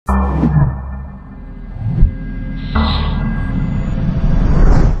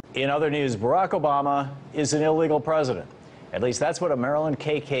In other news, Barack Obama is an illegal president. At least that's what a Maryland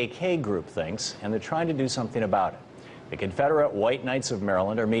KKK group thinks, and they're trying to do something about it. The Confederate White Knights of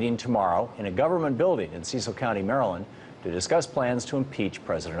Maryland are meeting tomorrow in a government building in Cecil County, Maryland, to discuss plans to impeach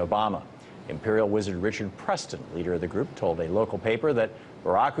President Obama. Imperial Wizard Richard Preston, leader of the group, told a local paper that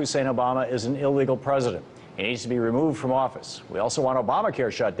Barack Hussein Obama is an illegal president. He needs to be removed from office. We also want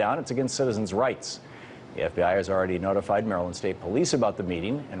Obamacare shut down. It's against citizens' rights. The FBI has already notified Maryland State Police about the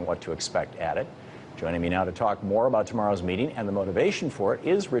meeting and what to expect at it. Joining me now to talk more about tomorrow's meeting and the motivation for it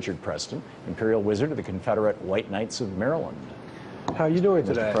is Richard Preston, Imperial Wizard of the Confederate White Knights of Maryland. How are you doing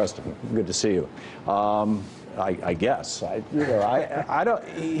today? Mr. Preston, good to see you. I guess. I don't.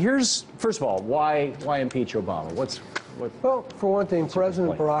 Here's, first of all, why impeach Obama? Well, for one thing,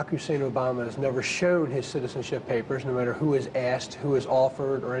 President Barack Hussein Obama has never shown his citizenship papers, no matter who is asked, who is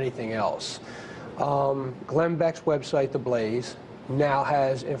offered, or anything else. Glenn Beck's website, The Blaze, now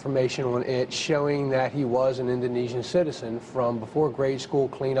has information on it showing that he was an Indonesian citizen from before grade school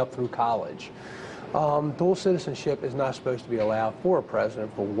clean up through college. Dual citizenship is not supposed to be allowed for a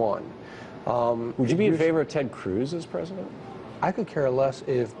president, for one. Would you be in favor of Ted Cruz as president? I could care less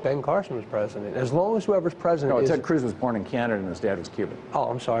if Ben Carson was president, as long as whoever's president is... Ted Cruz was born in Canada and his dad was Cuban. Oh,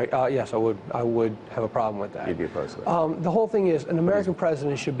 I'm sorry. Yes, I would have a problem with that. You'd be opposed to that. The whole thing is, an American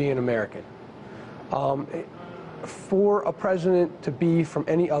president should be an American. For a president to be from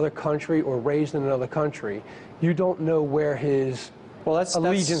any other country or raised in another country, you don't know where his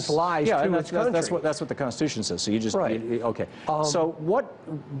allegiance lies to his country. That's what the Constitution says. So you just okay. So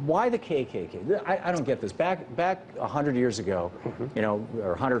why the KKK? I don't get this. Back 100 years ago, you know,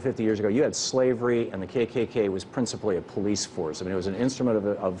 or 150 years ago, you had slavery, and the KKK was principally a police force. I mean, it was an instrument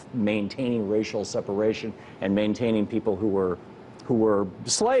of maintaining racial separation and maintaining people who were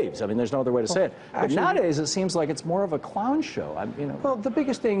slaves. I mean, there's no other way to say it. But actually, nowadays, it seems like it's more of a clown show. Well, the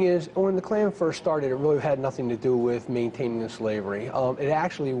biggest thing is, when the Klan first started, it really had nothing to do with maintaining the slavery. It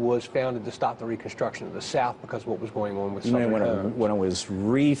actually was founded to stop the Reconstruction of the South because of what was going on with Southern homes. When it was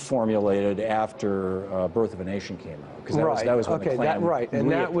reformulated after Birth of a Nation came out, because that was when the Klan and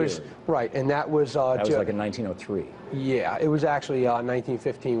that was that was like in 1903. Yeah, it was actually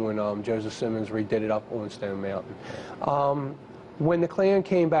 1915 when Joseph Simmons redid it up on Stone Mountain. When the Klan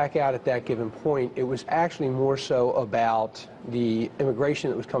came back out at that given point, it was actually more so about the immigration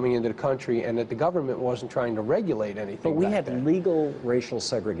that was coming into the country and that the government wasn't trying to regulate anything. But we had legal racial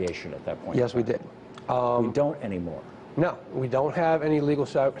segregation at that point. Yes, we did. We don't anymore. No, we don't have any legal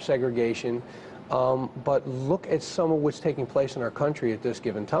segregation, but look at some of what's taking place in our country at this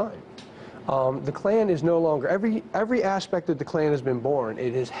given time. The Klan is no longer, every aspect of the Klan has been born.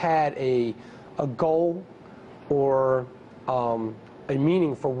 It has had a goal or a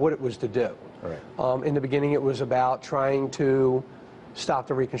meaning for what it was to do. Right. In the beginning, it was about trying to stop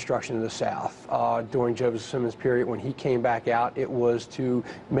the Reconstruction of the South. During Joseph Simmons' period, when he came back out, it was to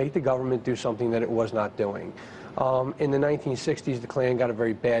make the government do something that it was not doing. In the 1960s, the Klan got a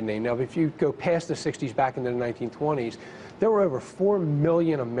very bad name. Now, if you go past the 60s, back into the 1920s, there were over 4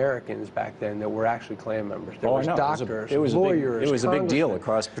 million Americans back then that were actually Klan members. There was doctors, lawyers, it was a big deal,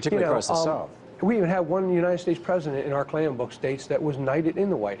 particularly across the South. We even had one United States president in our Klan book states that was knighted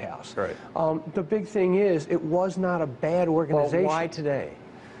in the White House. Right. The big thing is, it was not a bad organization. Well, why today?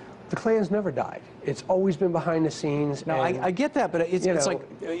 The Klan's never died. It's always been behind the scenes. No, I get that, but it's like,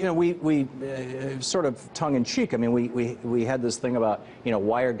 you know, we sort of tongue-in-cheek. I mean, we had this thing about, you know,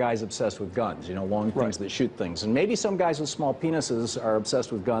 why are guys obsessed with guns? You know, long things that shoot things. And maybe some guys with small penises are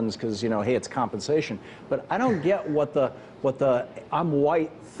obsessed with guns because, you know, hey, it's compensation. But I don't get what the I'm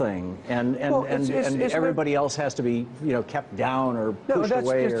white thing and everybody else has to be, you know, kept down or pushed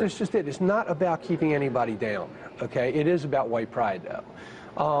away. No, that's just it. It's not about keeping anybody down. Okay, it is about white pride, though.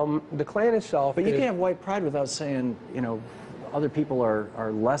 The Klan itself. But you can't have white pride without saying, you know, other people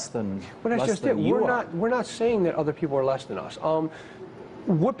are less than. But that's just it. We're not saying that other people are less than us.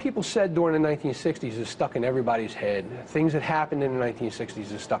 What people said during the 1960s is stuck in everybody's head. Things that happened in the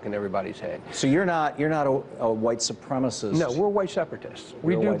 1960s is stuck in everybody's head. So you're not a white supremacist. No, we're white separatists.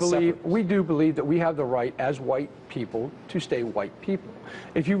 We do believe that we have the right as white people to stay white people.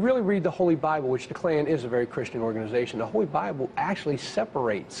 If you really read the Holy Bible, which the Klan is a very Christian organization, the Holy Bible actually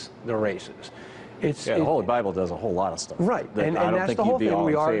separates the races. The Holy Bible does a whole lot of stuff. Right, and that's the whole thing.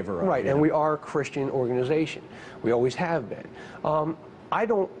 And we are a Christian organization. We always have been. I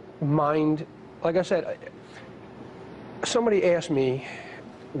don't mind, like I said, somebody asked me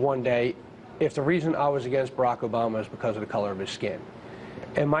one day if the reason I was against Barack Obama is because of the color of his skin.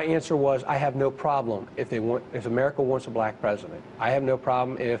 And my answer was, I have no problem if America wants a black president. I have no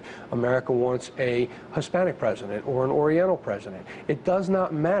problem if America wants a Hispanic president or an Oriental president. It does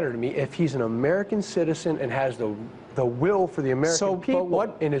not matter to me if he's an American citizen and has the will for the American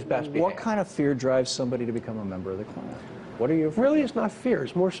people in his best behavior. What kind of fear drives somebody to become a member of the Klan? What are you afraid of? Really, it's not fear.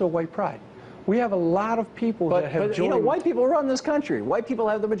 It's more so white pride. We have a lot of people that have joined. You know, white people run this country. White people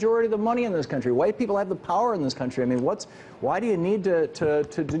have the majority of the money in this country. White people have the power in this country. I mean, why do you need to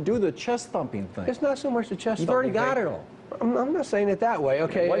do the chest thumping thing? It's not so much the chest thumping. You've already got it all. I'm not saying it that way,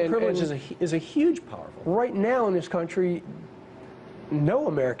 okay? White privilege is a huge powerful. Right now in this country, no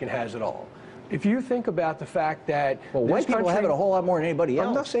American has it all. If you think about the fact that white people have it a whole lot more than anybody else.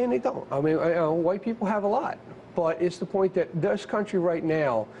 I'm not saying they don't. I mean, white people have a lot. But it's the point that this country right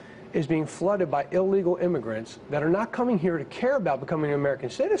now is being flooded by illegal immigrants that are not coming here to care about becoming an American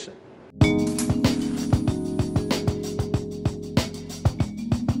citizen.